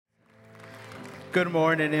Good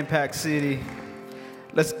morning, Impact City.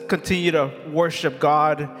 Let's continue to worship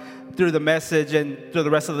God through the message and through the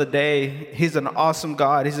rest of the day. He's an awesome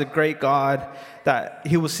God. He's a great God that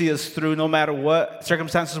He will see us through no matter what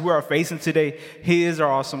circumstances we are facing today. He is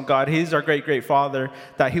our awesome God. He's our great, great Father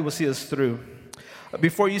that He will see us through.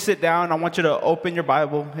 Before you sit down, I want you to open your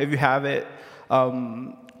Bible if you have it,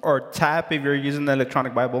 or tap if you're using the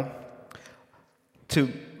electronic Bible,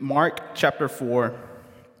 to Mark chapter 4.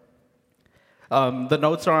 The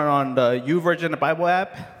notes are on the YouVersion of the Bible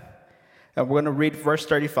app, and we're going to read verse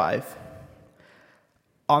 35.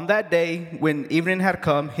 On that day, when evening had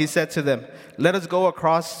come, he said to them, "Let us go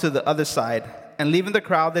across to the other side." And leaving the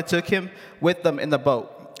crowd, they took him with them in the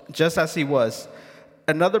boat, just as he was.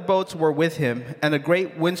 And other boats were with him, and a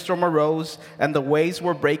great windstorm arose, and the waves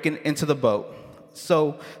were breaking into the boat,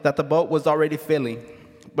 so that the boat was already filling.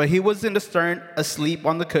 But he was in the stern, asleep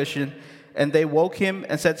on the cushion. And they woke him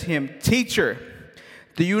and said to him, "Teacher,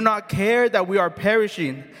 do you not care that we are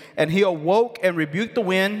perishing?" And he awoke and rebuked the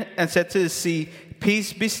wind and said to the sea,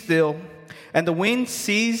 "Peace, be still." And the wind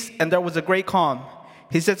ceased, and there was a great calm.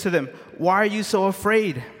 He said to them, "Why are you so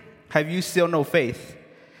afraid? Have you still no faith?"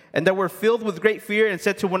 And they were filled with great fear and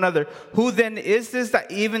said to one another, "Who then is this that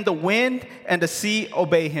even the wind and the sea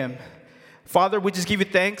obey him?" Father, we just give you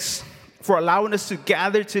thanks for allowing us to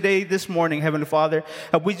gather today, this morning, Heavenly Father.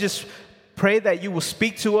 And we just pray that you will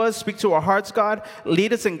speak to us, speak to our hearts, God.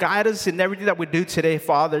 Lead us and guide us in everything that we do today,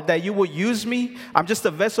 Father. That you will use me. I'm just a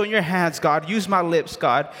vessel in your hands, God. Use my lips,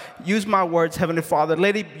 God. Use my words, Heavenly Father.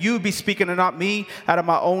 Let you be speaking and not me out of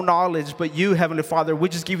my own knowledge, but you, Heavenly Father. We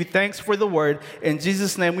just give you thanks for the word. In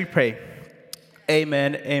Jesus' name we pray.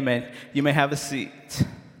 Amen, amen. You may have a seat.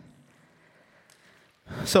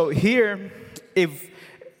 So here, if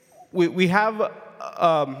we have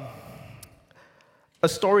a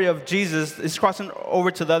story of Jesus is crossing over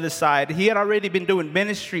to the other side. He had already been doing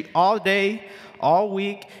ministry all day, all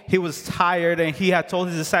week. He was tired, and he had told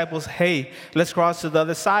his disciples, "Hey, let's cross to the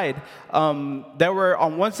other side." They were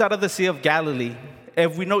on one side of the Sea of Galilee.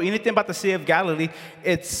 If we know anything about the Sea of Galilee,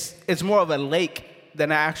 it's more of a lake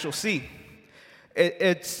than an actual sea.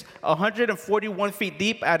 It's 141 feet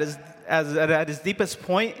deep at its deepest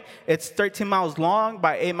point. It's 13 miles long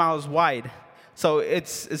by 8 miles wide. So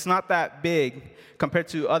it's not that big compared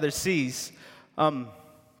to other seas.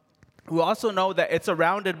 We also know that it's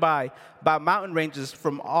surrounded by mountain ranges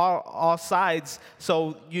from all sides.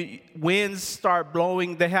 So winds start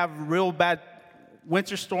blowing. They have real bad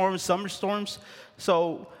winter storms, summer storms.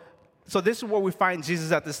 So this is where we find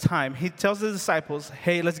Jesus at this time. He tells his disciples,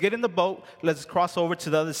 "Hey, let's get in the boat. Let's cross over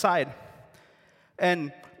to the other side."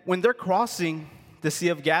 And when they're crossing the Sea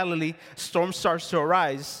of Galilee, storm starts to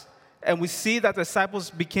arise. And we see that the disciples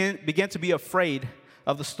begin to be afraid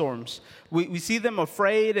of the storms. We see them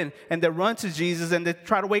afraid, and they run to Jesus, and they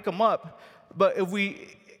try to wake him up. But if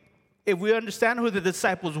we understand who the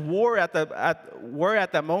disciples were at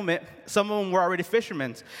that moment, some of them were already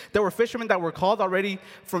fishermen. There were fishermen that were called already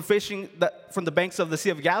from fishing from the banks of the Sea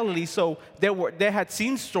of Galilee, so they had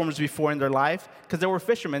seen storms before in their life because they were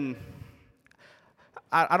fishermen.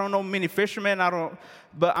 I don't know many fishermen,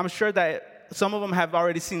 but I'm sure that some of them have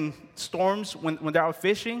already seen storms when they're out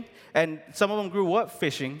fishing, and some of them grew up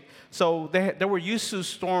fishing. So they were used to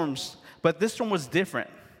storms, but this storm was different.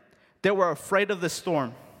 They were afraid of the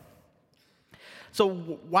storm. So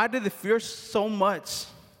why did they fear so much?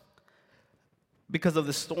 Because of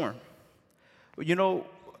the storm. You know,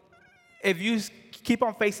 if you keep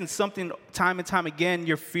on facing something time and time again,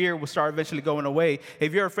 your fear will start eventually going away.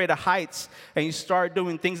 If you're afraid of heights and you start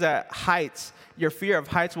doing things at heights, your fear of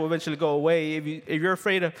heights will eventually go away. If you're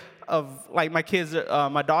afraid of like my kids,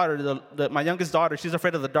 my daughter, my youngest daughter, she's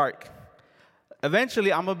afraid of the dark.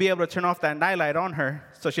 Eventually, I'm going to be able to turn off that nightlight on her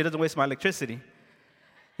so she doesn't waste my electricity.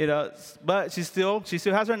 You know, but she still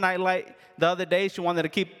has her nightlight. The other day, she wanted to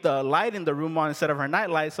keep the light in the room on instead of her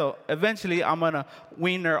nightlight, so eventually, I'm going to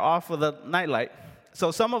wean her off of the nightlight. So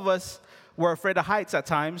some of us were afraid of heights at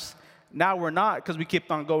times. Now we're not because we kept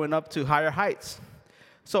on going up to higher heights.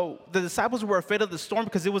 So the disciples were afraid of the storm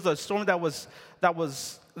because it was a storm that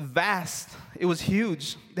was vast. It was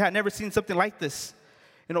huge. They had never seen something like this.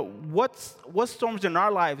 You know, what storms in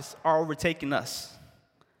our lives are overtaking us?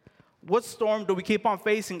 What storm do we keep on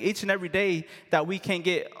facing each and every day that we can't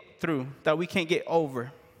get through, that we can't get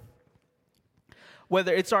over?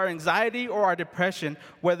 Whether it's our anxiety or our depression,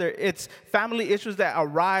 whether it's family issues that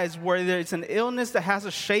arise, whether it's an illness that has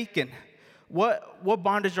us shaken, what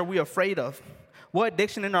bondage are we afraid of? What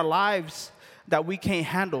addiction in our lives that we can't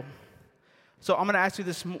handle? So I'm going to ask you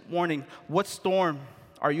this morning, what storm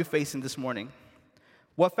are you facing this morning?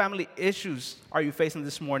 What family issues are you facing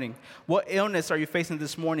this morning? What illness are you facing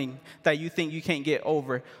this morning that you think you can't get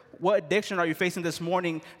over? What addiction are you facing this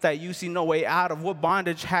morning that you see no way out of? What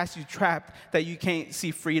bondage has you trapped that you can't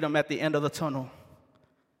see freedom at the end of the tunnel?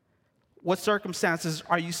 What circumstances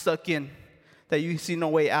are you stuck in that you see no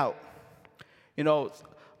way out?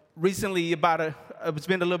 Recently, it's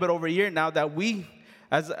been a little bit over a year now that we,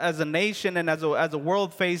 as a nation and as a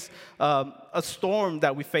world, face a storm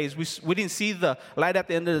that we face. We didn't see the light at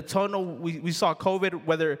the end of the tunnel. We saw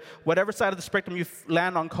COVID. Whatever side of the spectrum you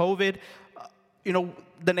land on COVID,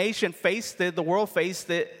 the nation faced it. The world faced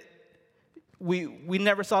it. We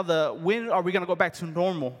never saw when are we going to go back to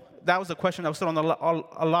normal? That was a question that was still on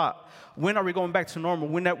a lot. When are we going back to normal?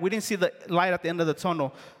 We didn't see the light at the end of the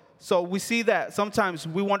tunnel. So we see that sometimes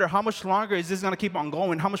we wonder, how much longer is this going to keep on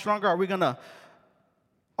going? How much longer are we going to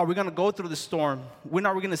go through the storm? When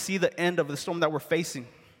are we going to see the end of the storm that we're facing?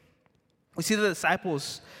 We see the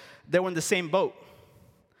disciples, they were in the same boat.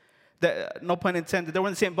 No pun intended, they were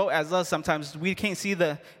in the same boat as us sometimes. We can't see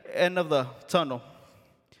the end of the tunnel.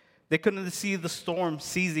 They couldn't see the storm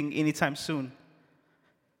ceasing anytime soon.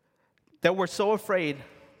 They were so afraid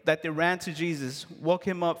that they ran to Jesus, woke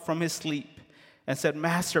him up from his sleep, and said,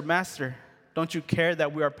 Master, Master, don't you care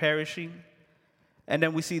that we are perishing? And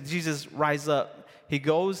then we see Jesus rise up. He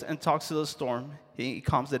goes and talks to the storm. He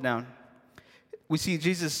calms it down. We see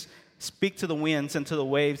Jesus speak to the winds and to the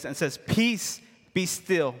waves and says, peace, be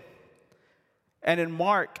still. And in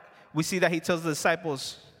Mark, we see that he tells the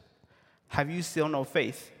disciples, have you still no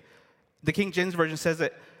faith? The King James Version says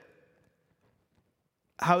it,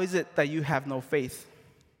 how is it that you have no faith?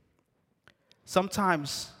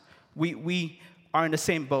 Sometimes we are in the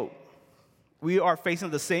same boat. We are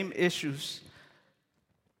facing the same issues,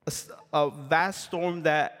 a vast storm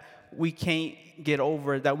that we can't get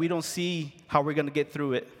over, that we don't see how we're going to get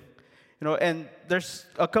through it. And there's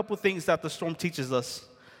a couple things that the storm teaches us.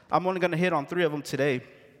 I'm only going to hit on 3 of them today.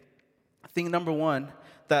 Thing number 1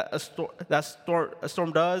 that a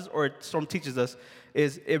storm does, or a storm teaches us,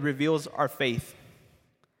 is it reveals our faith.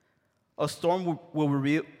 A storm will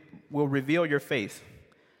reveal your faith.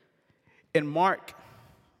 In Mark,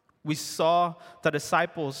 we saw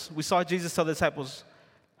Jesus tell the disciples,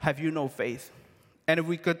 have you no faith? And if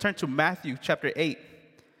we could turn to Matthew chapter 8,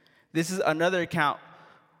 this is another account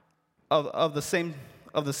of the same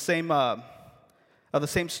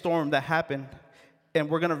storm that happened. And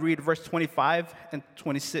we're going to read verse 25 and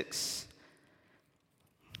 26.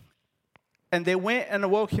 And they went and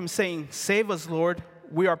awoke him, saying, save us, Lord,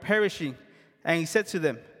 we are perishing. And he said to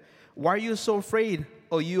them, why are you so afraid,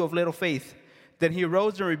 O you of little faith? Then he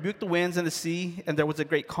arose and rebuked the winds and the sea, and there was a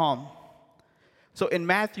great calm. So in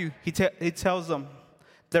Matthew, he tells them,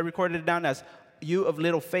 they're recorded it down as you of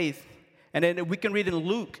little faith. And then we can read in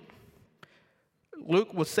Luke.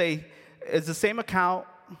 Luke will say, it's the same account,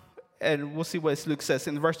 and we'll see what Luke says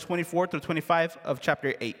in verse 24 through 25 of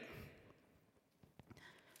chapter 8.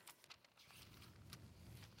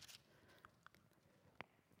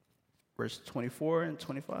 Verse 24 and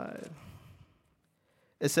 25.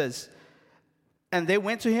 It says, and they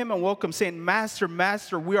went to him and woke him, saying, Master,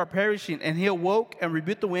 Master, we are perishing. And he awoke and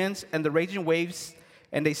rebuked the winds and the raging waves,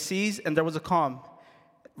 and they ceased, and there was a calm.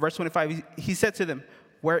 Verse 25, he said to them,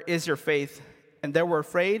 where is your faith? And they were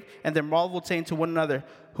afraid, and they marveled, saying to one another,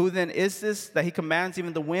 who then is this, that he commands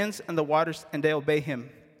even the winds and the waters, and they obey him?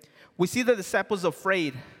 We see the disciples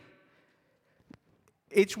afraid.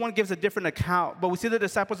 Each one gives a different account, but we see the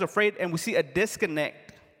disciples afraid, and we see a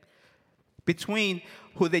disconnect between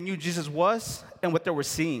who they knew Jesus was and what they were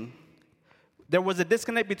seeing. There was a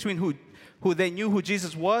disconnect between who they knew who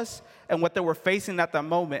Jesus was and what they were facing at that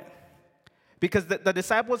moment. Because the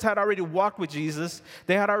disciples had already walked with Jesus.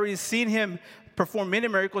 They had already seen him perform many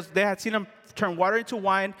miracles. They had seen him turn water into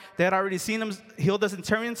wine. They had already seen him heal the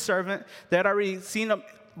centurion's servant. They had already seen him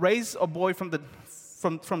raise a boy from the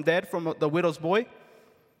widow's boy.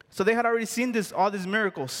 So they had already seen all these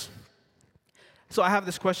miracles. So I have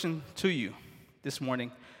this question to you this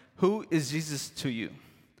morning. Who is Jesus to you?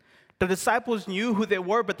 The disciples knew who they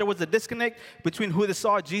were, but there was a disconnect between who they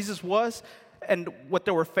saw Jesus was and what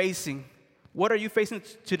they were facing. What are you facing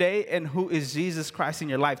today, and who is Jesus Christ in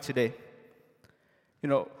your life today?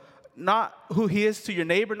 Not who he is to your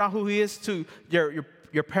neighbor, not who he is to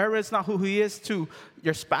your parents, not who he is to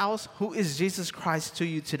your spouse. Who is Jesus Christ to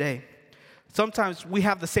you today? Sometimes we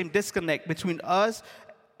have the same disconnect between us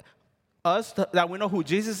that we know who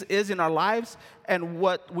Jesus is in our lives and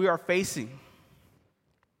what we are facing.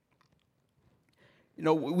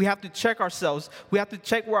 We have to check ourselves. We have to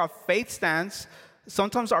check where our faith stands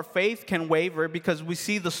Sometimes our faith can waver because we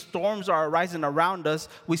see the storms are rising around us.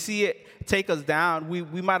 We see it take us down. We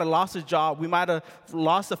might have lost a job. We might have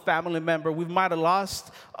lost a family member. We might have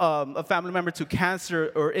lost a family member to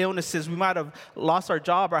cancer or illnesses. We might have lost our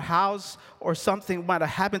job, our house, or something might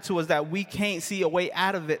have happened to us that we can't see a way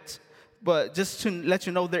out of it. But just to let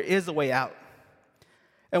you know, there is a way out.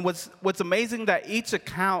 And what's amazing that each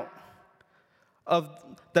account of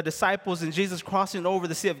the disciples and Jesus crossing over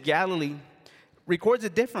the Sea of Galilee records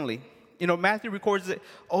it differently. Matthew records it,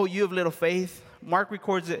 oh, you of little faith. Mark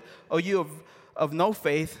records it, oh, you of no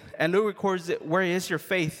faith. And Luke records it, where is your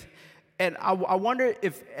faith? And I wonder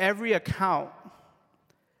if every account,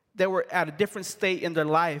 they were at a different state in their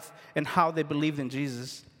life and how they believed in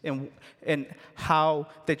Jesus and how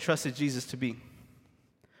they trusted Jesus to be.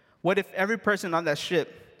 What if every person on that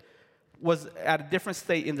ship was at a different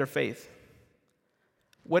state in their faith?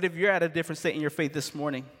 What if you're at a different state in your faith this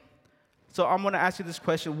morning? So I'm going to ask you this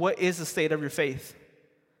question. What is the state of your faith?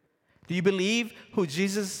 Do you believe who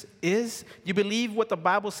Jesus is? Do you believe what the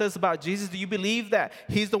Bible says about Jesus? Do you believe that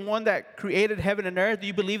he's the one that created heaven and earth? Do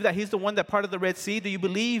you believe that he's the one that parted the Red Sea? Do you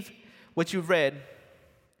believe what you've read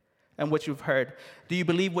and what you've heard? Do you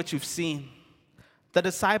believe what you've seen? The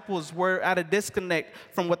disciples were at a disconnect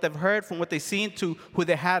from what they've heard, from what they've seen, to who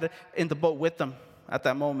they had in the boat with them at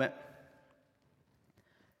that moment.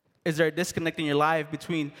 Is there a disconnect in your life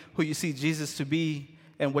between who you see Jesus to be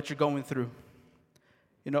and what you're going through?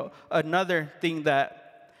 Another thing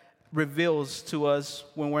that reveals to us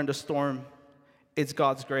when we're in the storm is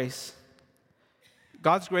God's grace.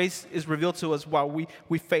 God's grace is revealed to us while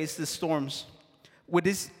we face the storms.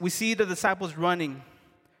 We see the disciples running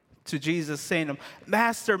to Jesus, saying,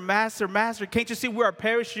 Master, Master, Master, can't you see we are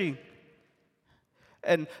perishing?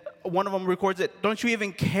 And one of them records it, don't you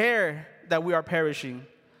even care that we are perishing?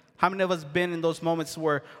 How many of us been in those moments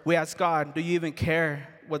where we ask God, do you even care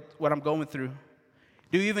what I'm going through?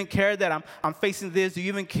 Do you even care that I'm facing this? Do you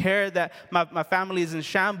even care that my family is in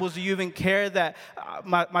shambles? Do you even care that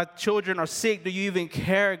my children are sick? Do you even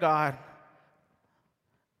care, God,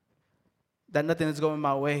 that nothing is going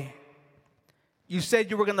my way? You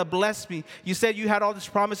said you were going to bless me. You said you had all these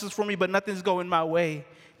promises for me, but nothing's going my way.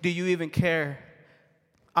 Do you even care?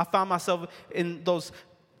 I found myself in those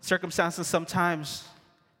circumstances sometimes.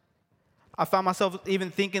 I found myself even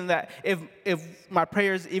thinking that if my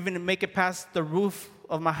prayers even make it past the roof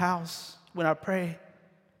of my house when I pray.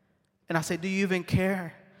 And I say, do you even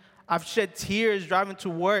care? I've shed tears driving to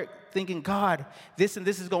work thinking, God, this and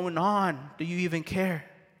this is going on. Do you even care?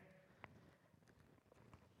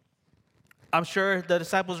 I'm sure the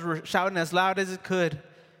disciples were shouting as loud as it could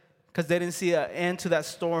because they didn't see an end to that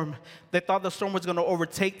storm. They thought the storm was going to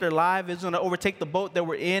overtake their life. It was going to overtake the boat they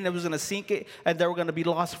were in. It was going to sink it, and they were going to be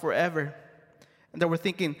lost forever. And they were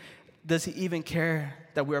thinking, does he even care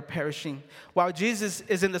that we are perishing? While Jesus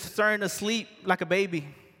is in the stern asleep like a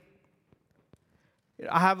baby.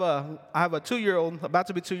 I have a 2-year-old, about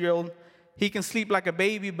to be 2-year-old. He can sleep like a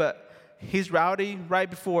baby, but he's rowdy right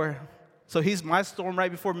before. So he's my storm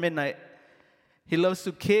right before midnight. He loves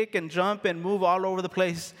to kick and jump and move all over the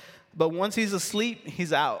place. But once he's asleep,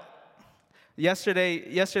 he's out.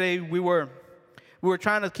 Yesterday we were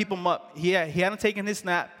trying to keep him up. He hadn't taken his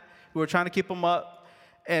nap. We were trying to keep him up,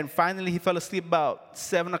 and finally he fell asleep about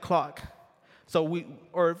 7 o'clock.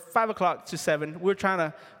 Or 5 o'clock to 7. We were trying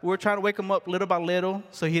to wake him up little by little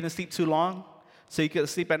so he didn't sleep too long, so he could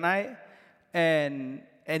sleep at night. And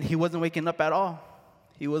he wasn't waking up at all.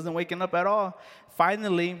 He wasn't waking up at all.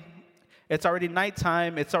 Finally, it's already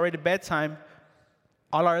nighttime. It's already bedtime.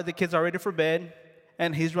 All our other kids are ready for bed,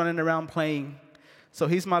 and he's running around playing. So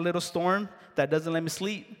he's my little storm that doesn't let me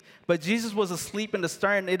sleep. But Jesus was asleep in the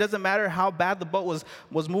stern. It doesn't matter how bad the boat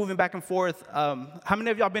was moving back and forth. How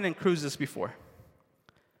many of y'all been in cruises before?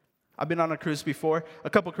 I've been on a cruise before, a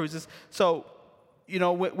couple cruises. So,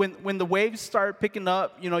 when the waves start picking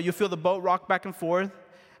up, you feel the boat rock back and forth.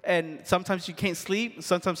 And sometimes you can't sleep.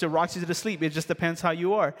 Sometimes it rocks you to sleep. It just depends how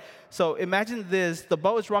you are. So imagine this. The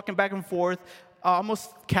boat is rocking back and forth,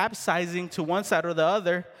 almost capsizing to one side or the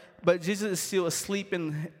other. But Jesus is still asleep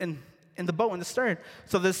in the boat, in the stern.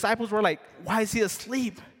 So the disciples were like, why is he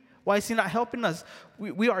asleep? Why is he not helping us?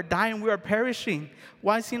 We are dying. We are perishing.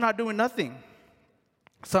 Why is he not doing nothing?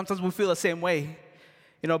 Sometimes we feel the same way.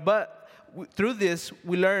 But through this,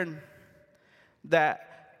 we learn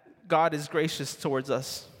that God is gracious towards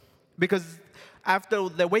us. Because after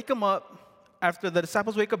they wake him up, after the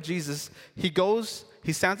disciples wake up Jesus,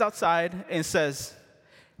 he stands outside and says,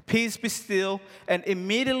 peace be still. And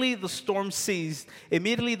immediately the storm ceased.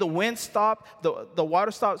 Immediately the wind stopped. The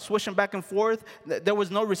water stopped swishing back and forth. There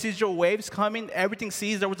was no residual waves coming. Everything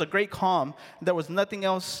ceased. There was a great calm. There was nothing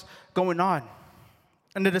else going on.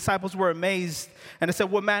 And the disciples were amazed. And they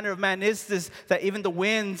said, what manner of man is this that even the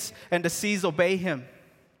winds and the seas obey him?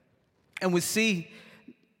 And we see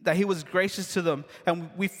that he was gracious to them. And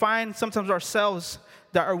we find sometimes ourselves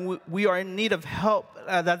that we are in need of help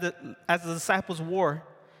as the disciples were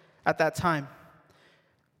at that time.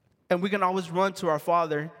 And we can always run to our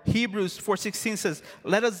Father. Hebrews 4:16 says,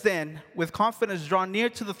 let us then with confidence draw near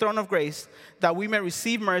to the throne of grace, that we may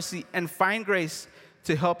receive mercy and find grace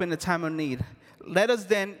to help in the time of need. Let us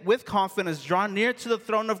then with confidence draw near to the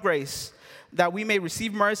throne of grace, that we may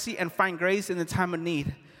receive mercy and find grace in the time of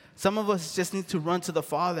need. Some of us just need to run to the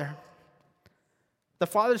Father. The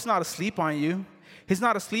Father's not asleep on you. He's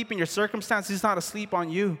not asleep in your circumstance. He's not asleep on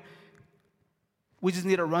you. We just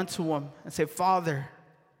need to run to him and say, Father,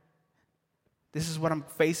 this is what I'm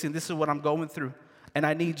facing. This is what I'm going through. And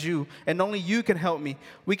I need you. And only you can help me.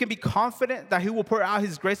 We can be confident that he will pour out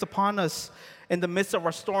his grace upon us in the midst of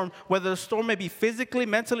our storm. Whether the storm may be physically,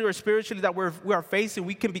 mentally, or spiritually that we are facing,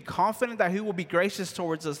 we can be confident that he will be gracious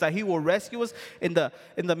towards us, that he will rescue us in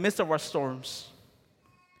the midst of our storms.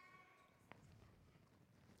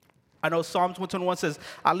 I know Psalms 121 says,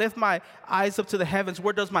 I lift my eyes up to the heavens.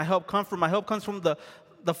 Where does my help come from? My help comes from the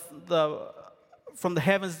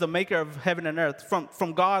heavens, the maker of heaven and earth.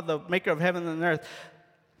 From God, the maker of heaven and earth.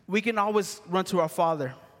 We can always run to our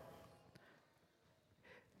Father.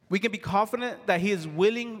 We can be confident that he is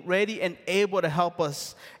willing, ready, and able to help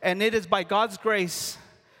us. And it is by God's grace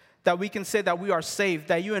that we can say that we are saved,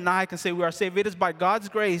 that you and I can say we are saved. It is by God's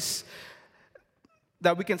grace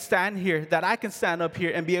that we can stand here, that I can stand up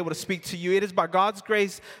here and be able to speak to you. It is by God's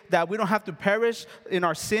grace that we don't have to perish in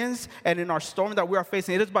our sins and in our storm that we are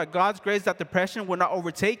facing. It is by God's grace that depression will not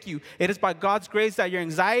overtake you. It is by God's grace that your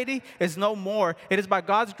anxiety is no more. It is by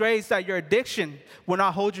God's grace that your addiction will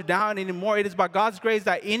not hold you down anymore. It is by God's grace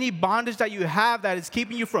that any bondage that you have that is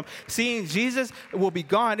keeping you from seeing Jesus will be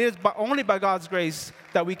gone. It is only by God's grace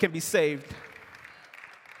that we can be saved.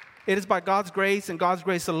 It is by God's grace and God's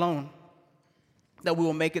grace alone that we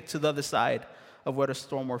will make it to the other side of what a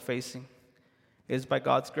storm we're facing. It is by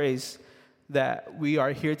God's grace that we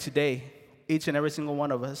are here today, each and every single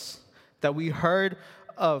one of us, that we heard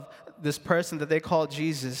of this person that they call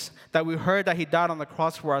Jesus, that we heard that he died on the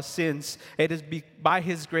cross for our sins. It is by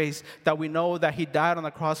his grace that we know that he died on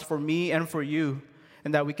the cross for me and for you,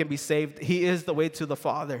 and that we can be saved. He is the way to the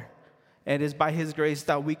Father, and it is by his grace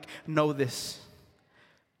that we know this.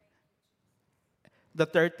 The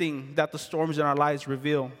third thing that the storms in our lives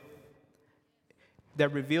reveal, they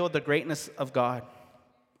reveal the greatness of God.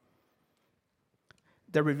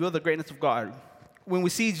 They reveal the greatness of God. When we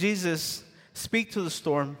see Jesus speak to the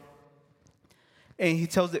storm, and he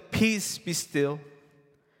tells it, peace, be still,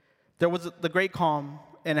 there was the great calm,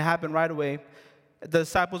 and it happened right away. The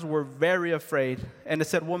disciples were very afraid, and they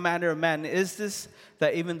said, what manner of man is this,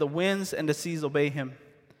 that even the winds and the seas obey him?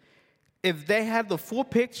 If they had the full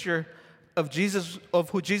picture of Jesus, of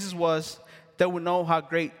who Jesus was, they would know how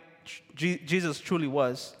great Jesus truly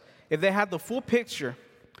was. If they had the full picture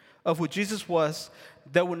of who Jesus was,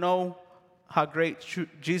 they would know how great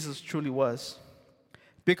Jesus truly was.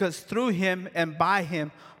 Because through him and by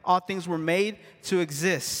him, all things were made to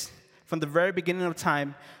exist from the very beginning of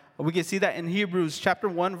time. We can see that in Hebrews chapter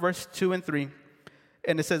 1, verse 2 and 3.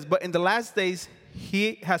 And it says, but in the last days,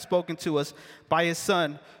 he has spoken to us by his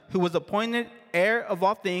Son, who was appointed heir of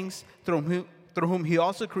all things, through whom he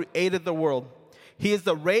also created the world. He is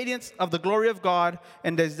the radiance of the glory of God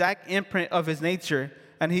and the exact imprint of his nature,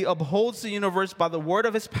 and he upholds the universe by the word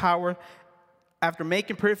of his power. After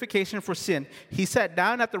making purification for sin, he sat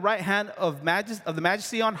down at the right hand of the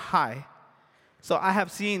majesty on high. So I have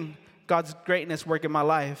seen God's greatness work in my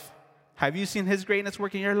life. Have you seen his greatness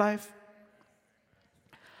work in your life?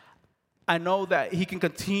 I know that he can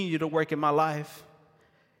continue to work in my life.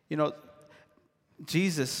 You know,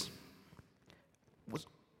 Jesus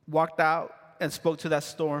walked out and spoke to that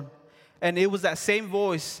storm. And it was that same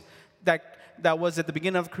voice that was at the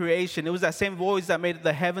beginning of creation. It was that same voice that made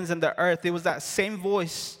the heavens and the earth. It was that same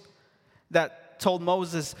voice that told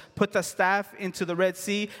Moses, put the staff into the Red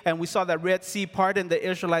Sea, and we saw that Red Sea part and the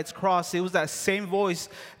Israelites cross. It was that same voice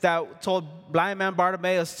that told blind man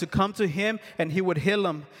Bartimaeus to come to him and he would heal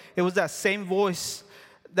him. It was that same voice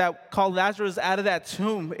that called Lazarus out of that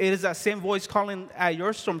tomb. It is that same voice calling at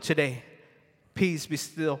your storm today. Peace, be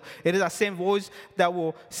still. It is that same voice that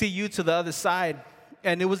will see you to the other side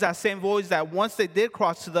And it was that same voice that once they did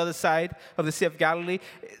cross to the other side of the Sea of Galilee,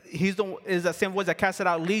 is that same voice that casted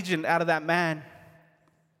out legion out of that man.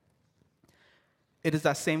 It is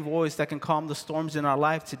that same voice that can calm the storms in our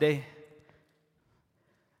life today.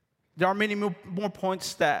 There are many more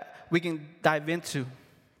points that we can dive into,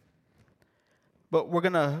 but we're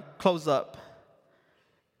going to close up.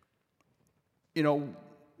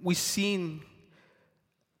 We've seen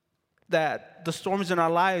that the storms in our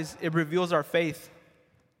lives, it reveals our faith.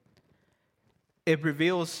 It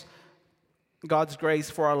reveals God's grace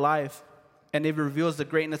for our life, and it reveals the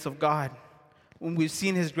greatness of God. When we've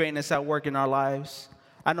seen His greatness at work in our lives,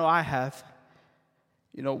 I know I have.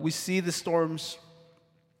 We see the storms,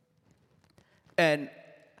 and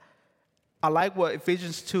I like what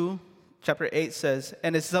Ephesians 2, chapter 8 says,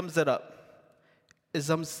 and it sums it up. It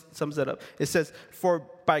sums it up. It says, "For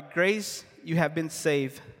by grace you have been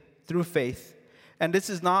saved through faith, and this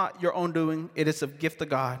is not your own doing, it is a gift of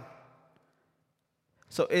God."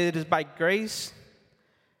 So it is by grace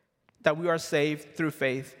that we are saved through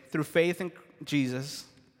faith in Jesus,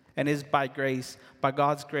 and it is by grace, by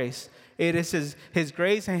God's grace. It is His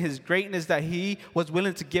grace and His greatness that He was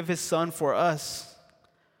willing to give His Son for us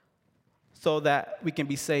so that we can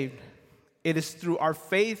be saved. It is through our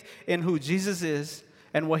faith in who Jesus is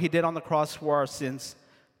and what He did on the cross for our sins,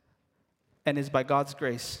 and it's by God's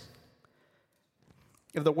grace.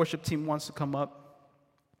 If the worship team wants to come up,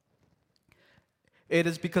 it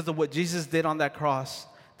is because of what Jesus did on that cross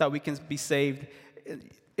that we can be saved.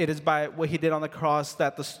 It is by what He did on the cross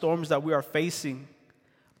that the storms that we are facing,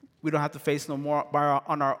 we don't have to face no more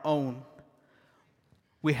on our own.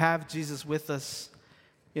 We have Jesus with us.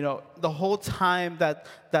 The whole time that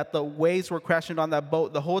the waves were crashing on that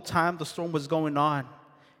boat, the whole time the storm was going on,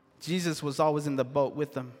 Jesus was always in the boat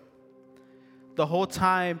with them. The whole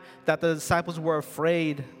time that the disciples were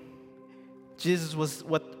afraid, Jesus was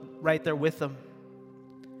right there with them.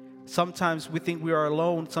 Sometimes we think we are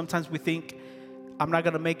alone. Sometimes we think, I'm not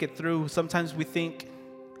going to make it through. Sometimes we think,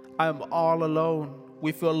 I'm all alone.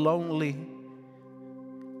 We feel lonely.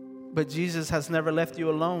 But Jesus has never left you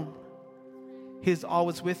alone. He's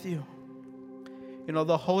always with you.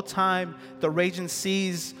 The whole time the raging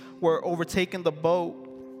seas were overtaking the boat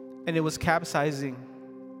and it was capsizing,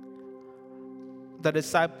 the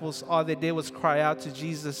disciples, all they did was cry out to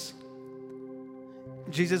Jesus.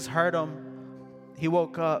 Jesus heard them. He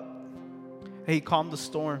woke up and He calmed the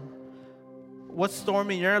storm. What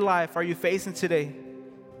storm in your life are you facing today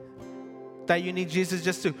that you need Jesus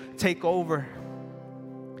just to take over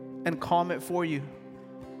and calm it for you?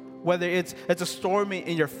 Whether it's a storm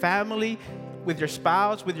in your family, with your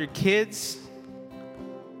spouse, with your kids,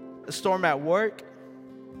 a storm at work,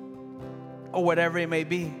 or whatever it may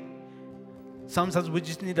be. Sometimes we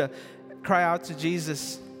just need to cry out to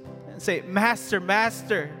Jesus and say, Master,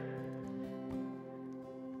 Master,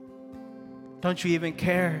 don't you even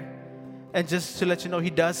care? And just to let you know, He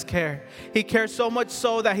does care. He cares so much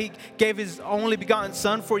so that He gave His only begotten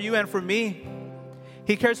Son for you and for me.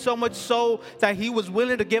 He cares so much so that He was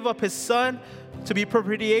willing to give up His Son to be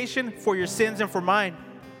propitiation for your sins and for mine.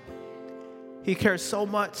 He cares so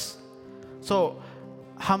much. So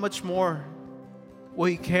how much more will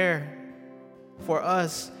He care for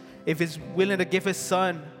us if He's willing to give His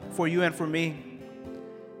Son for you and for me?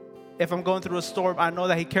 If I'm going through a storm, I know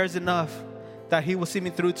that He cares enough that He will see me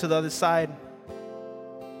through to the other side.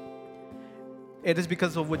 It is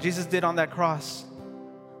because of what Jesus did on that cross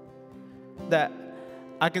that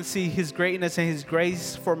I can see His greatness and His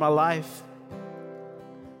grace for my life.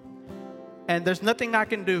 And there's nothing I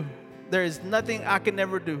can do. There is nothing I can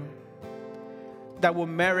ever do that will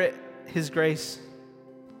merit His grace,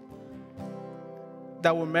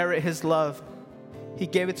 that will merit His love. He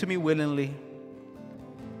gave it to me willingly.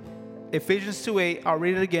 Ephesians 2:8, I'll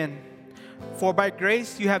read it again. For by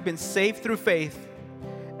grace you have been saved through faith,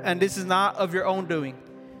 and this is not of your own doing.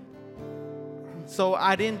 So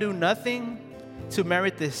I didn't do nothing to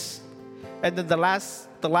merit this. And then the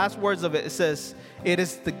last words of it, it says, it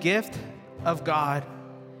is the gift of God.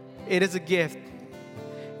 It is a gift.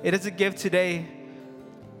 It is a gift today.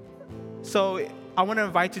 So I want to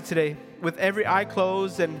invite you today, with every eye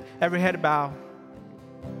closed and every head bowed,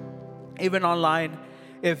 even online,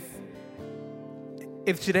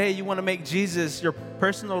 if today you want to make Jesus your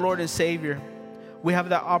personal Lord and Savior, we have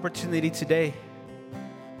that opportunity today.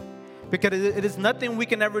 Because it is nothing we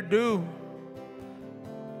can ever do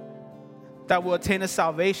that will attain us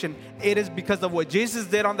salvation. It is because of what Jesus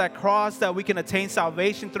did on that cross that we can attain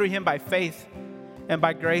salvation through Him by faith and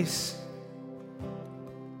by grace.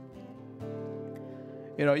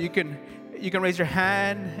 You can raise your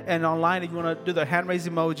hand, and online if you want to do the hand raise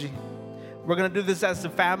emoji. We're going to do this as a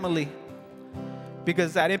family,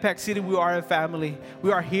 because at Impact City, we are a family.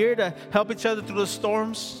 We are here to help each other through the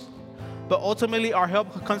storms, but ultimately our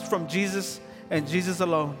help comes from Jesus and Jesus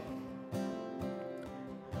alone.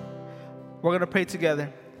 We're going to pray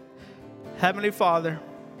together. Heavenly Father,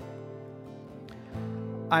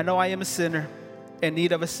 I know I am a sinner in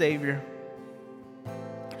need of a Savior.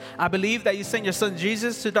 I believe that you sent your son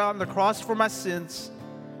Jesus to die on the cross for my sins,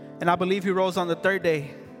 and I believe he rose on the third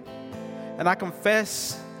day. And I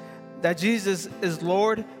confess that Jesus is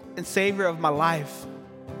Lord and Savior of my life.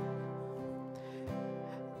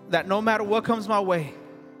 That no matter what comes my way,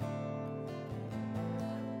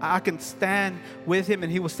 I can stand with him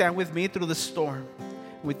and he will stand with me through the storm.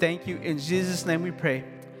 We thank you. In Jesus' name we pray.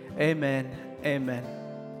 Amen. Amen.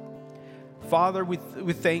 Father, we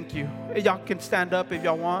thank you. Y'all can stand up if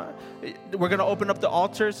y'all want. We're going to open up the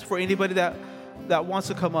altars for anybody that wants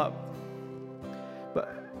to come up.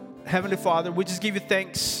 But Heavenly Father, we just give you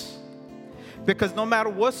thanks, because no matter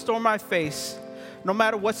what storm I face, no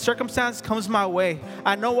matter what circumstance comes my way,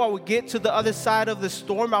 I know I will get to the other side of the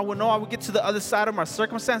storm. I will know I will get to the other side of my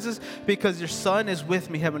circumstances, because your Son is with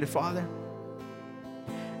me, Heavenly Father.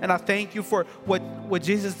 And I thank you for what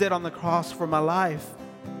Jesus did on the cross for my life.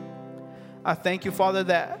 I thank you, Father,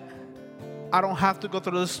 that I don't have to go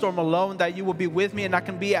through the storm alone, that you will be with me and I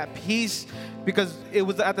can be at peace, because it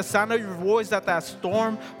was at the sound of your voice that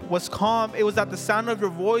storm was calm. It was at the sound of your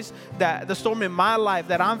voice that the storm in my life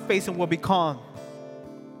that I'm facing will be calm.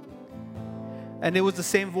 And it was the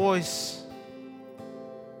same voice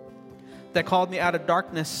that called me out of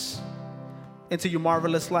darkness into your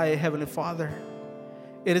marvelous light, Heavenly Father.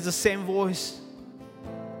 It is the same voice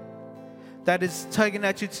that is tugging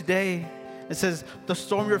at you today and says, the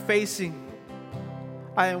storm you're facing,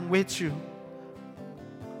 I am with you.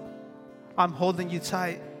 I'm holding you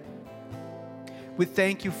tight. We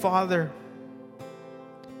thank you, Father.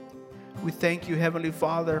 We thank you, Heavenly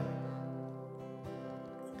Father,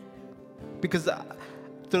 because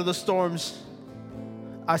through the storms,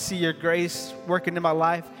 I see your grace working in my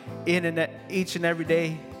life each and every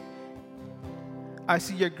day. I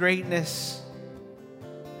see your greatness.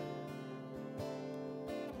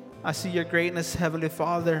 I see your greatness, Heavenly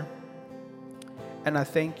Father, and I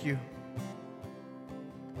thank you.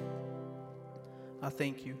 I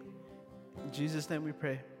thank you. In Jesus' name we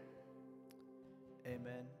pray.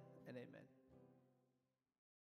 Amen and amen.